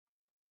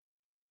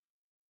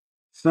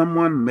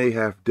Someone may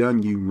have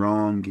done you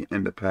wrong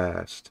in the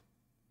past,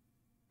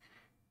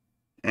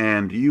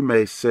 and you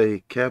may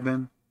say,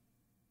 Kevin,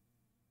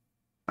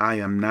 I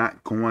am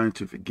not going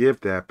to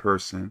forgive that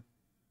person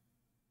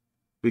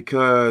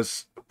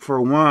because, for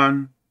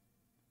one,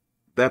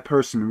 that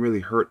person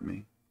really hurt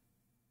me.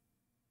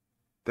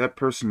 That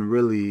person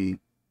really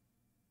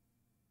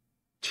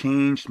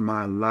changed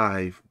my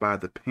life by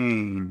the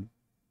pain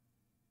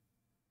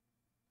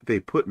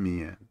they put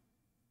me in.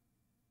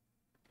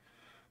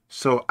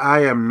 So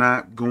I am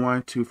not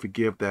going to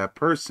forgive that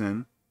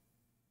person.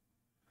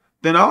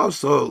 Then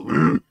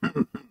also,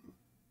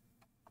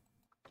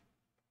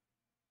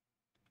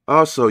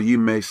 also you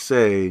may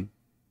say,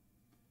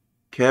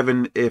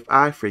 Kevin, if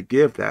I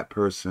forgive that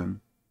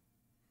person,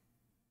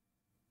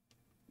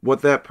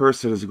 what that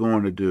person is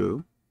going to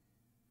do,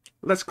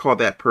 let's call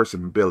that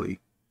person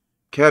Billy.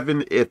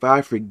 Kevin, if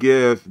I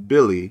forgive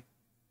Billy,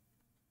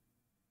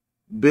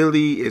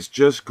 Billy is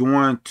just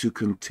going to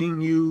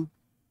continue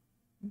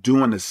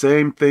doing the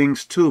same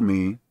things to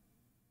me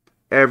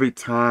every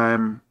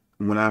time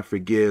when I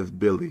forgive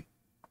Billy.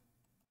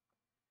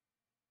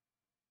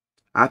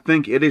 I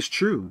think it is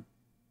true.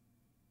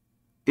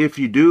 If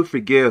you do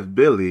forgive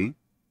Billy,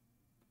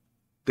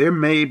 there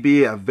may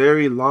be a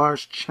very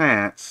large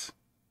chance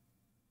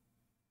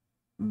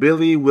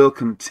Billy will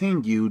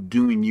continue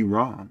doing you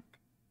wrong.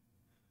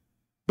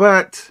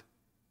 But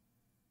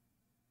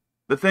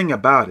the thing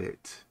about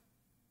it,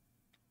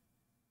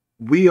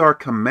 we are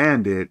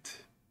commanded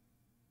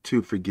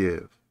to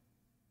forgive.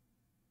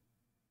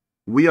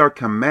 We are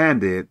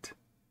commanded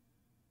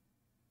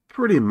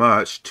pretty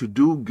much to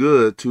do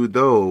good to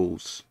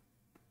those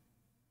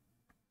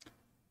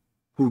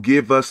who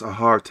give us a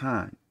hard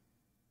time.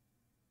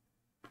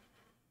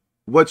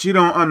 What you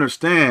don't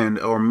understand,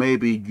 or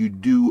maybe you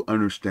do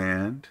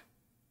understand,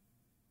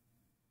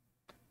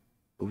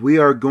 we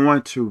are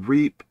going to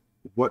reap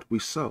what we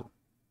sow.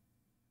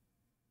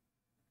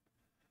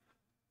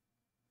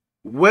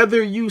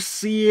 Whether you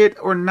see it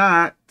or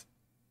not,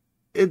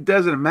 it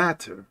doesn't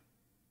matter.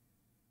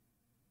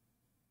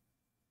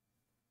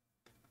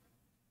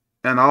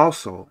 And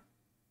also,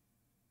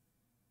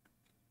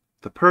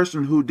 the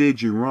person who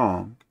did you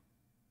wrong,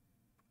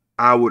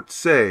 I would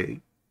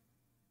say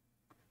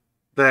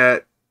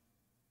that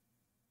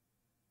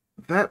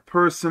that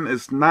person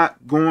is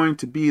not going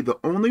to be the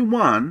only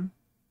one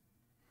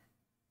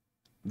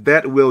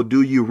that will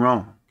do you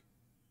wrong.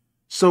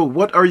 So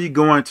what are you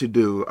going to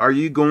do? Are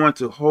you going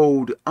to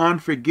hold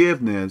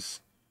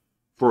unforgiveness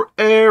for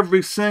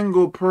every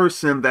single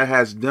person that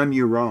has done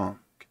you wrong?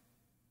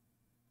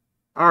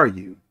 Are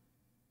you?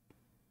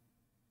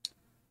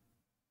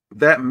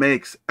 That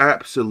makes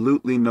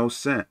absolutely no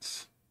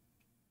sense.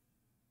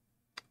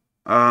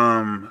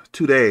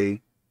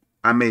 Today,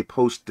 I may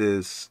post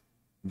this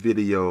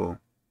video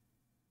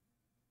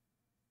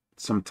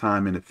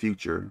sometime in the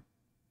future,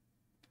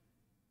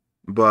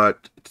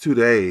 but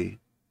today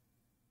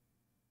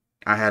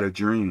I had a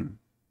dream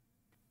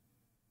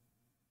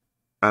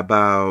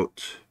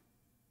about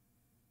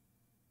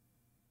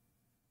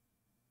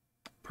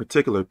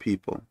particular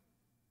people.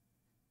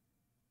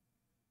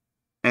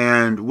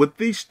 And with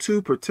these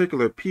two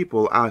particular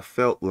people, I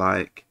felt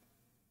like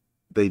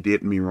they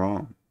did me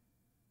wrong.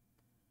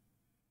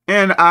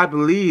 And I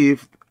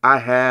believe I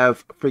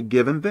have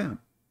forgiven them.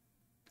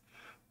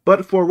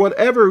 But for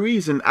whatever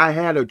reason, I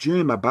had a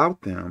dream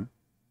about them.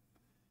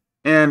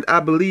 And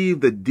I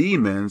believe the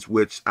demons,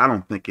 which I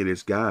don't think it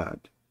is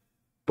God,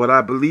 but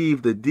I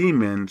believe the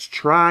demons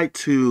try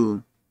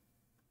to,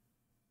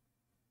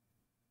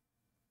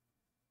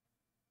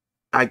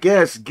 I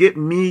guess, get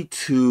me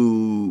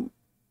to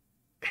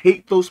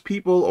hate those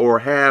people or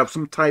have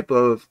some type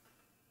of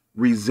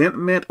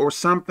resentment or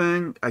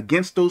something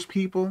against those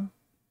people.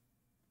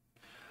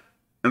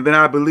 And then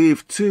I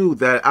believe too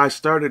that I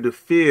started to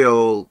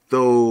feel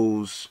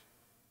those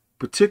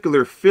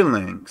particular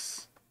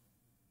feelings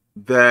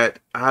that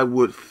I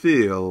would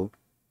feel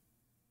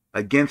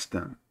against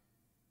them.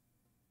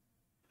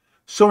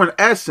 So in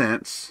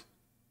essence,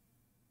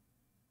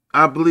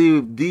 I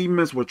believe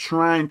demons were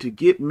trying to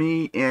get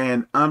me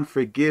in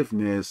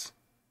unforgiveness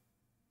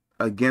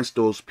against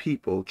those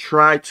people.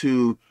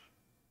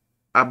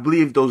 I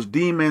believe those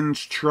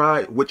demons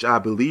which I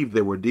believe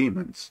they were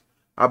demons.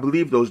 I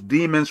believe those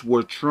demons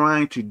were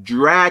trying to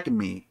drag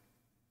me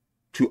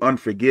to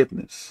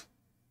unforgiveness.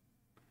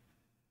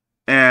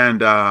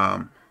 And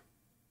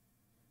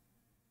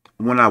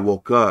when I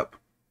woke up,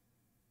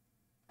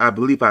 I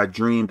believe I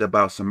dreamed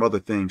about some other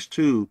things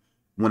too.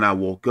 When I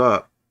woke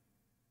up,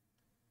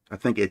 I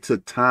think it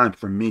took time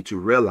for me to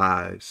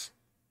realize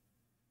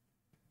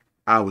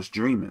I was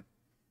dreaming.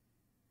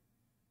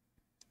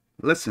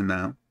 Listen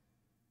now.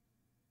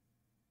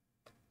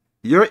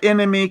 Your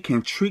enemy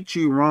can treat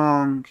you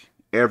wrong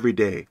every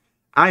day.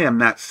 I am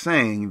not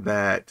saying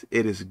that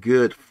it is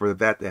good for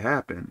that to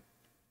happen,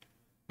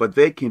 but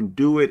they can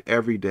do it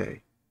every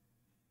day.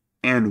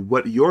 And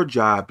what your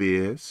job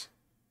is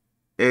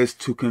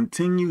to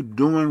continue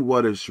doing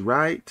what is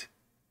right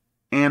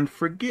and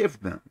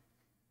forgive them.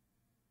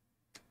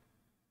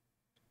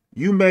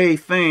 You may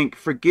think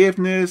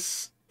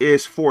forgiveness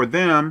is for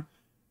them,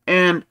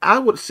 and I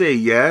would say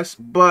yes,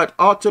 but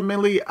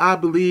ultimately I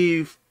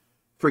believe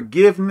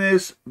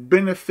forgiveness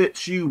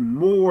benefits you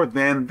more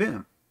than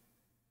them.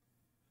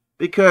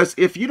 Because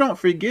if you don't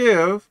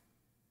forgive,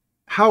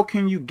 how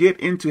can you get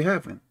into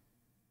heaven?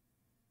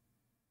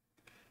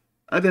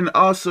 And then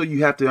also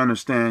you have to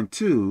understand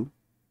too,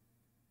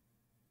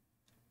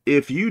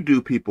 if you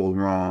do people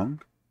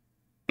wrong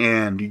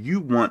and you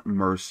want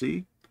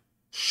mercy,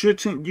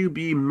 shouldn't you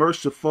be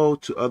merciful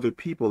to other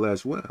people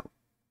as well?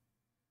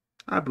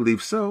 I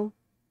believe so.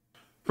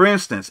 For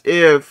instance,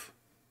 if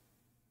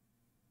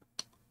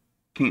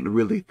can't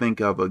really think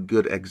of a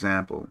good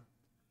example.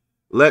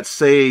 Let's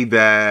say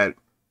that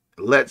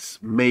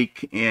let's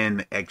make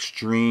an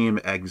extreme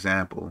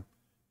example.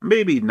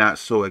 Maybe not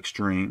so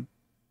extreme.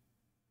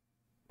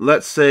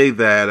 Let's say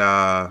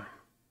that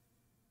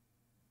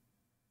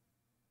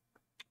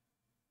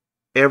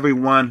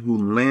everyone who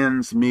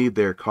lends me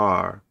their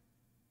car,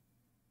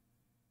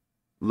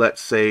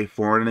 let's say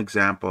for an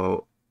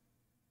example,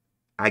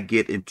 I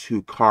get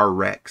into car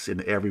wrecks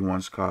in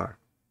everyone's car.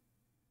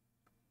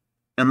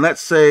 And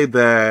let's say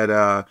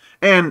that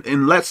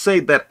and let's say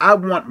that I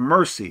want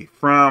mercy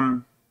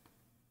from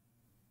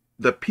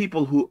the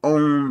people who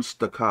owns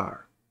the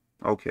car.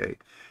 Okay.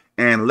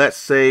 And let's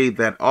say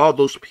that all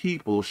those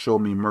people show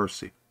me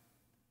mercy.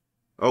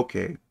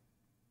 Okay.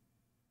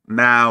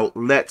 Now,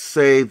 let's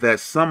say that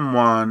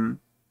someone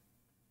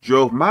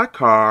drove my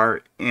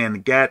car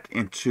and got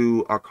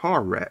into a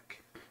car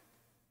wreck.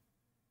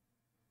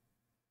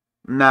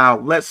 Now,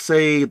 let's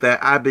say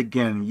that I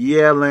began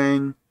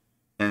yelling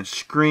and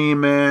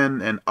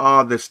screaming and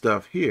all this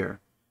stuff here.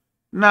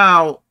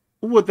 Now,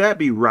 would that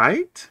be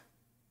right?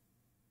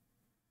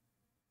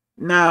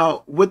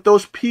 Now, with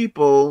those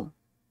people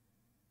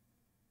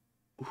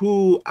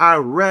who I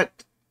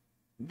wrecked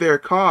their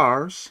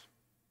cars,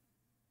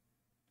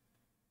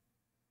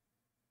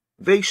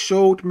 they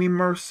showed me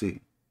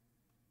mercy.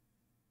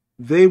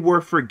 They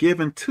were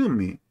forgiven to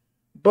me.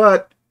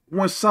 But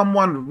when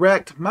someone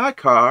wrecked my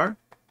car,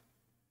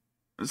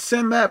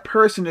 send that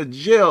person to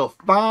jail,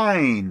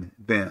 fine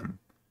them.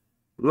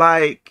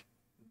 Like,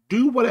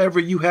 do whatever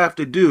you have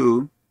to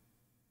do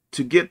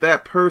to get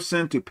that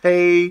person to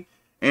pay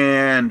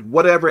and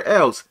whatever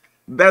else.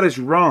 That is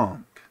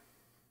wrong.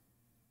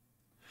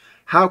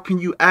 How can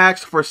you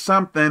ask for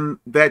something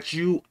that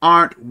you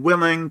aren't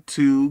willing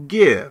to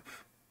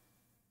give?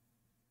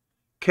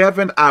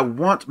 Kevin, I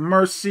want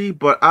mercy,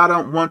 but I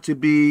don't want to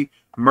be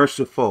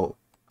merciful.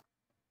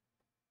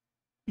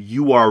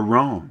 You are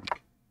wrong.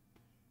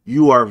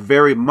 You are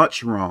very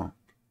much wrong.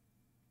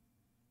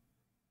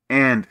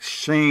 And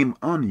shame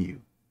on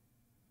you.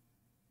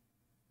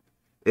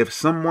 If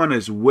someone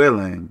is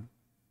willing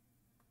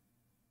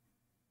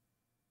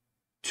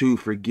to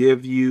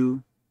forgive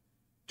you,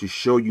 to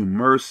show you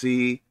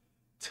mercy,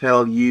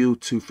 tell you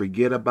to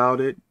forget about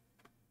it,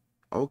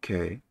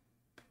 okay.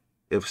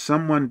 If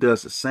someone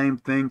does the same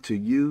thing to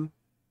you,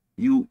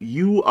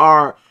 you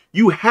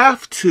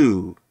have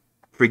to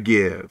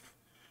forgive.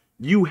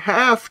 You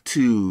have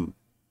to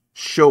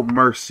show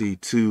mercy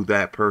to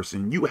that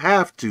person. You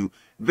have to.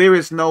 There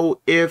is no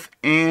if,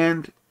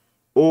 and,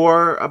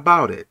 or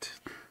about it.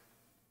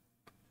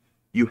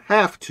 You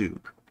have to.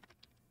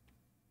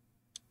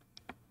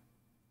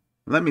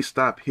 Let me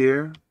stop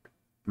here.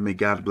 May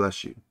God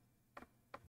bless you.